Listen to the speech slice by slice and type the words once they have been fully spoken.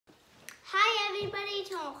everybody.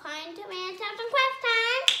 It's all kind to man. It's arts and crafts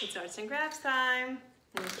time. It's arts and crafts time.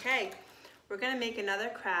 Okay, we're gonna make another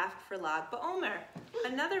craft for Lag BaOmer.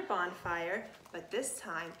 Another bonfire, but this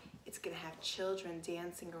time it's gonna have children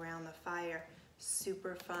dancing around the fire.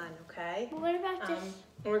 Super fun, okay? What about this?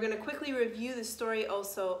 And we're gonna quickly review the story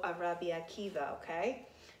also of Rabbi Akiva, okay?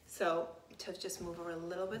 So, to just move over a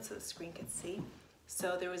little bit so the screen can see.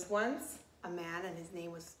 So there was once a man and his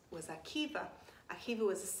name was Akiva. Akiva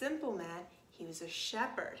was a simple man. He was a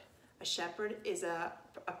shepherd. A shepherd is a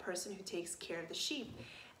person who takes care of the sheep.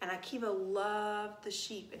 And Akiva loved the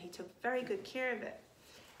sheep and he took very good care of it.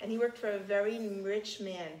 And he worked for a very rich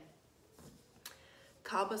man,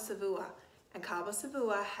 Kalba Savua. And Kalba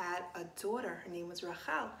Savua had a daughter. Her name was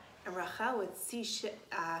Rachel. And Rachel would see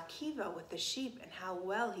Akiva with the sheep and how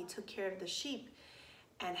well he took care of the sheep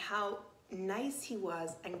and how nice he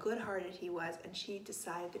was and good-hearted he was. And she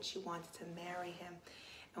decided that she wanted to marry him.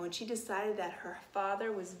 And when she decided that, her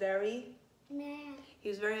father was he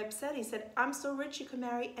was very upset. He said, I'm so rich you can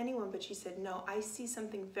marry anyone. But she said, no, I see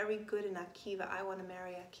something very good in Akiva. I want to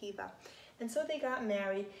marry Akiva. And so they got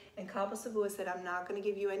married, and Kalba Savua said, I'm not going to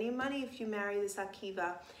give you any money if you marry this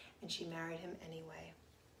Akiva. And she married him anyway.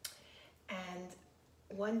 And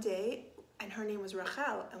one day, and her name was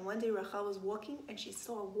Rachel, and one day Rachel was walking and she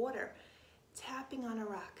saw water tapping on a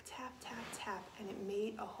rock, tap, tap, tap, and it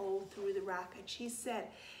made a hole through the rock. And she said,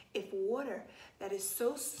 if water that is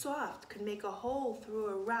so soft could make a hole through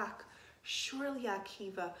a rock, surely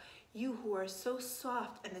Akiva, you who are so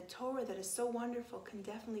soft, and the Torah that is so wonderful can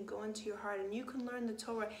definitely go into your heart, and you can learn the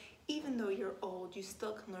Torah even though you're old. You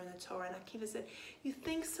still can learn the Torah. And Akiva said, you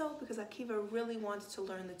think so? Because Akiva really wanted to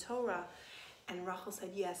learn the Torah. And Rachel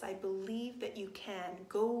said, yes, I believe that you can.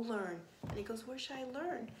 Go learn. And he goes, where should I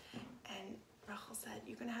learn? And Rachel said,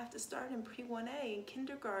 you're going to have to start in pre-1A, in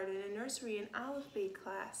kindergarten, in nursery, in Aleph Beit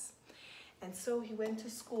class. And so he went to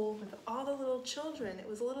school with all the little children. It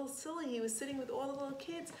was a little silly. He was sitting with all the little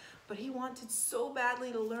kids, but he wanted so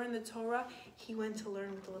badly to learn the Torah, he went to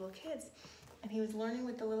learn with the little kids. And he was learning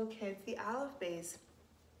with the little kids the Aleph Beis.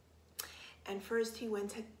 And first he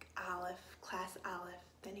went to class Aleph.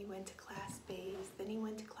 Then he went to class Beis. Then he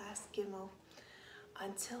went to class Gimel.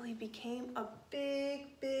 Until he became a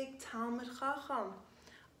big, big Talmud Chacham.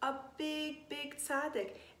 A big, big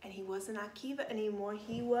tzaddik. And he wasn't Akiva anymore.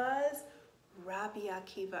 He was Rabbi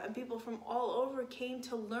Akiva. And people from all over came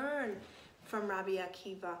to learn from Rabbi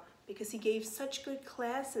Akiva because he gave such good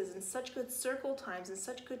classes and such good circle times and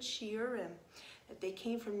such good shiurim that they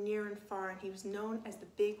came from near and far. And he was known as the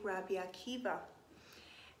big Rabbi Akiva.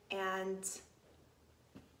 And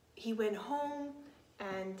he went home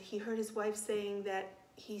and he heard his wife saying that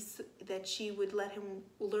she would let him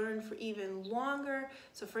learn for even longer.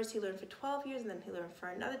 So first he learned for 12 years, and then he learned for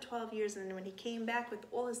another 12 years. And then when he came back with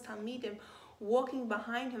all his Talmidim walking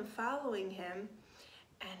behind him, following him,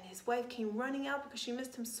 and his wife came running out because she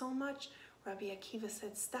missed him so much, Rabbi Akiva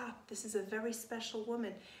said, stop, this is a very special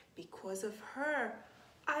woman. Because of her,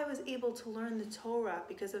 I was able to learn the Torah,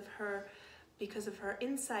 because of her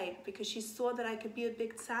insight, because she saw that I could be a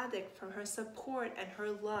big tzaddik from her support and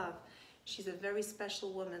her love. She's a very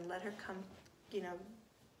special woman. Let her come,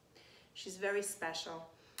 she's very special.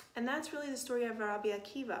 And that's really the story of Rabbi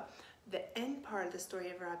Akiva. The end part of the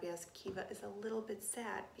story of Rabbi Akiva is a little bit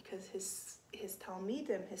sad because his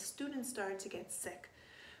Talmidim, his students, started to get sick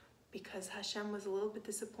because Hashem was a little bit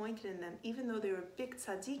disappointed in them. Even though they were big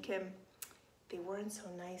tzaddikim, they weren't so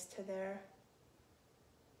nice to their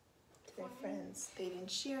friends. They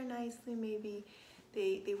didn't share nicely, maybe.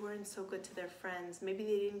 They weren't so good to their friends. Maybe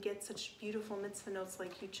they didn't get such beautiful mitzvah notes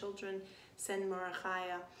like you children send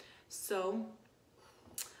Marachaya. So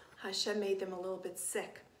Hashem made them a little bit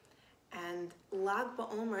sick. And Lag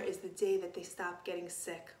BaOmer is the day that they stop getting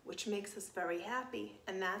sick, which makes us very happy.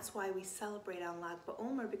 And that's why we celebrate on Lag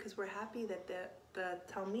BaOmer, because we're happy that the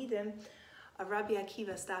Talmidim of Rabbi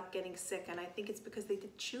Akiva stopped getting sick. And I think it's because they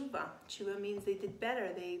did tshuva. Tshuva means they did better.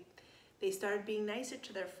 They started being nicer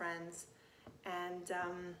to their friends. And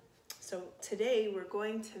so today we're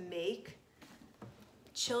going to make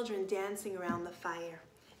children dancing around the fire.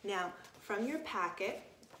 Now, from your packet,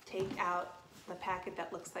 take out the packet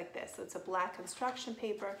that looks like this. So it's a black construction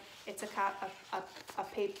paper. It's a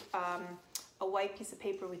white piece of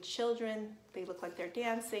paper with children. They look like they're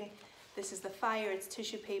dancing. This is the fire. It's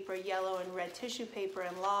tissue paper, yellow and red tissue paper,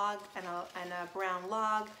 and log, and a brown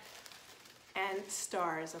log, and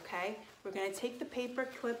stars, okay? We're going to take the paper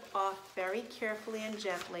clip off very carefully and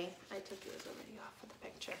gently. I took yours already off of the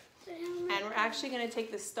picture. And we're actually going to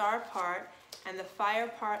take the star part and the fire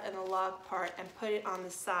part and the log part and put it on the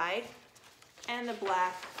side and the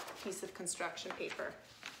black piece of construction paper.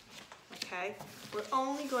 Okay. okay? We're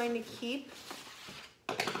only going to keep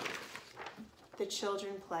the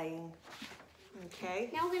children playing, okay?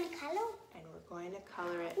 Now we're gonna color. And we're going to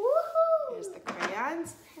color it. Woohoo! Here's the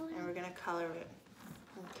crayons, and we're gonna color it,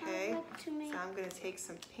 okay? I want to make- So I'm gonna take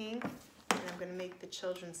some pink, and I'm gonna make the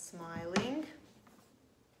children smiling.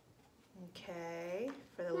 Okay,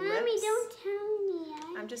 for the Mommy, lips. don't tell me.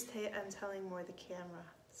 I'm telling more the camera,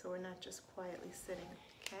 so we're not just quietly sitting,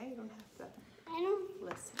 okay? You don't have to I don't.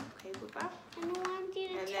 listen, okay, Booba? I don't want you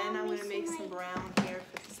to And tell then I'm me. gonna make some like- brown here,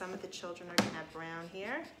 because some of the children are gonna have brown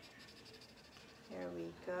here. Here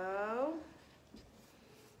we go.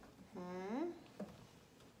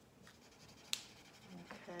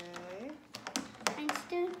 Okay. I'm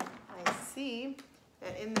still. I see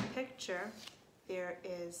that in the picture there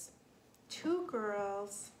is 2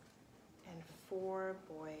 girls and 4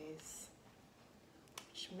 boys,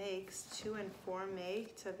 which makes 2 and 4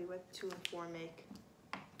 make, Toby, what 2 and 4 make?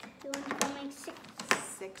 You want to make 6?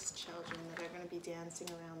 6 children that are going to be dancing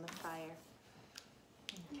around the fire.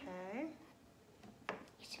 Okay.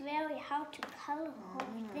 It's very hard to color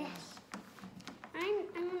like this. I'm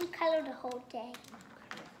gonna color the whole day.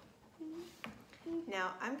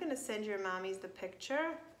 Now I'm going to send your mommies the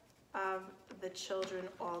picture of the children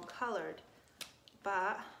all colored,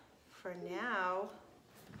 but for now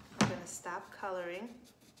I'm going to stop coloring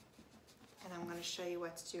and I'm going to show you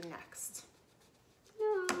what to do next.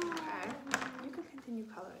 No. Okay, you can continue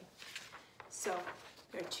coloring. So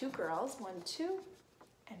there are 2 girls, 1, 2,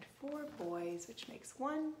 and 4 boys, which makes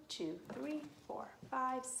 1, 2, 3, 4,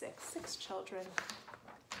 5, 6 children.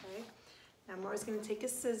 Okay, now Maura's going to take a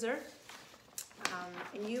scissor,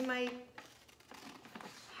 and you might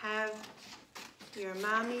have your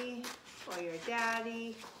mommy or your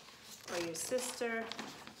daddy or your sister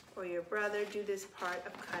or your brother do this part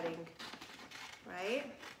of cutting, right?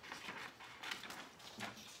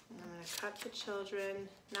 I'm going to cut the children,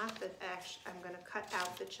 not the I'm going to cut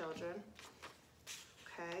out the children.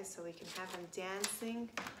 Okay, so we can have them dancing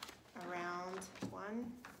around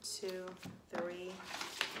 1, 2, 3.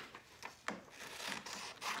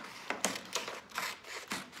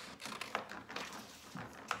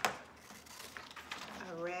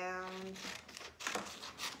 Around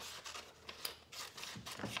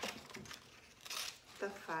the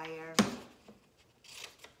fire.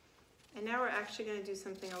 And now we're actually going to do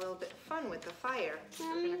something a little bit fun with the fire.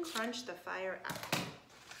 We're going to crunch the fire out.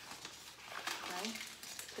 Okay.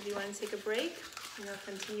 So do you want to take a break? And you'll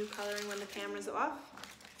continue coloring when the camera's off?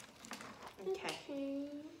 Okay.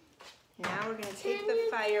 Now we're going to take the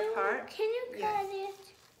fire part. Can you cut Yes. it?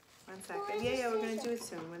 1 second. Yeah, we're going to do it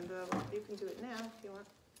soon. You can do it now if you want.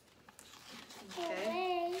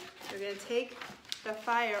 Okay. We're going to take the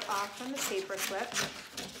fire off from the paper clip.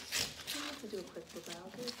 You don't have to do it quick, but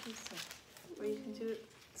I'll do it to you soon. Or you can do it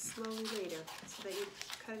slowly later so that you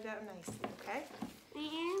cut it out nicely, okay? I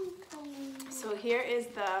am coloring. So here is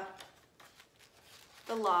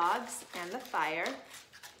the logs and the fire,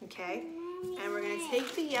 okay? And we're gonna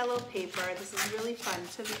take the yellow paper. This is really fun.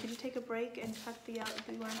 So could you take a break and cut the yellow?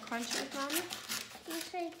 Do you want to crunch it, Mommy? Yes,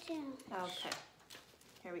 I do. Okay.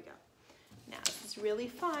 Here we go. Now this is really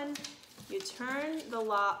fun. You turn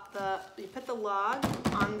you put the log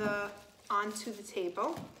onto the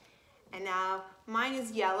table, and now mine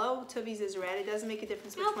is yellow. Toby's is red. It doesn't make a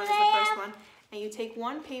difference which one is the first one. And you take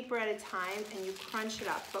 1 paper at a time and you crunch it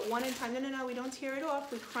up. But one at a time. No, we don't tear it off.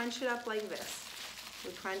 We crunch it up like this.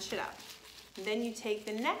 We crunch it up. And then you take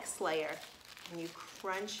the next layer and you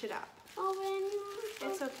crunch it up.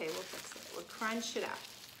 It's okay, we'll fix it. We'll crunch it up.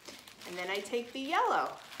 And then I take the yellow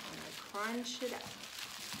and I crunch it up.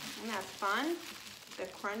 Isn't that fun? The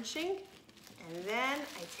crunching. And then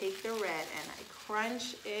I take the red and I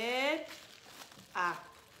crunch it up.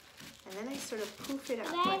 And then I sort of poof it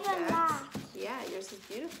up like that. Yeah, yours is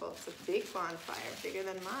beautiful. It's a big bonfire, bigger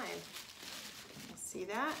than mine. See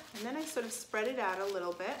that? And then I sort of spread it out a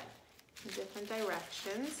little bit in different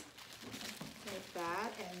directions, like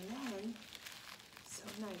that. And then, so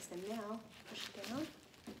nice. And now, push it down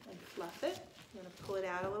and fluff it. I'm going to pull it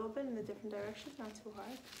out a little bit in the different directions, not too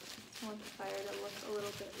hard. I want the fire to look a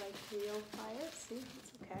little bit like real fire. See,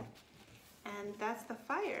 it's okay. And that's the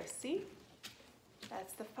fire, see?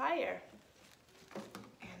 That's the fire.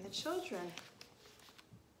 And the children.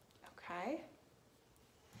 Okay?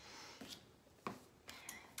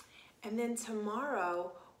 And then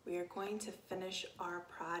tomorrow, we are going to finish our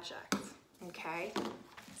project, okay?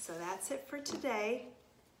 So that's it for today.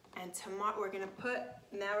 And tomorrow, we're gonna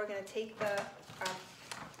take our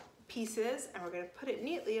pieces and we're gonna put it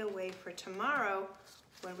neatly away for tomorrow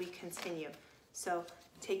when we continue. So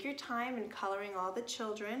take your time in coloring all the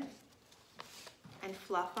children. and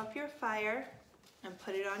fluff up your fire and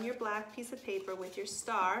put it on your black piece of paper with your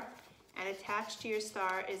star, and attached to your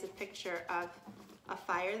star is a picture of a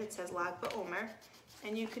fire that says Lag BaOmer,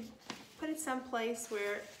 and you could put it someplace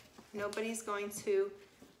where nobody's going to,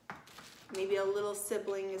 maybe a little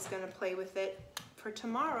sibling is going to play with it for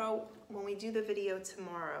tomorrow when we do the video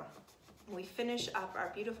tomorrow. We finish up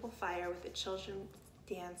our beautiful fire with the children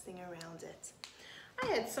dancing around it. I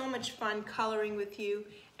had so much fun coloring with you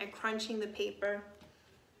and crunching the paper.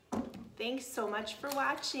 Thanks so much for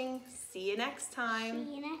watching. See you next time.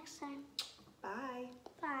 See you next time.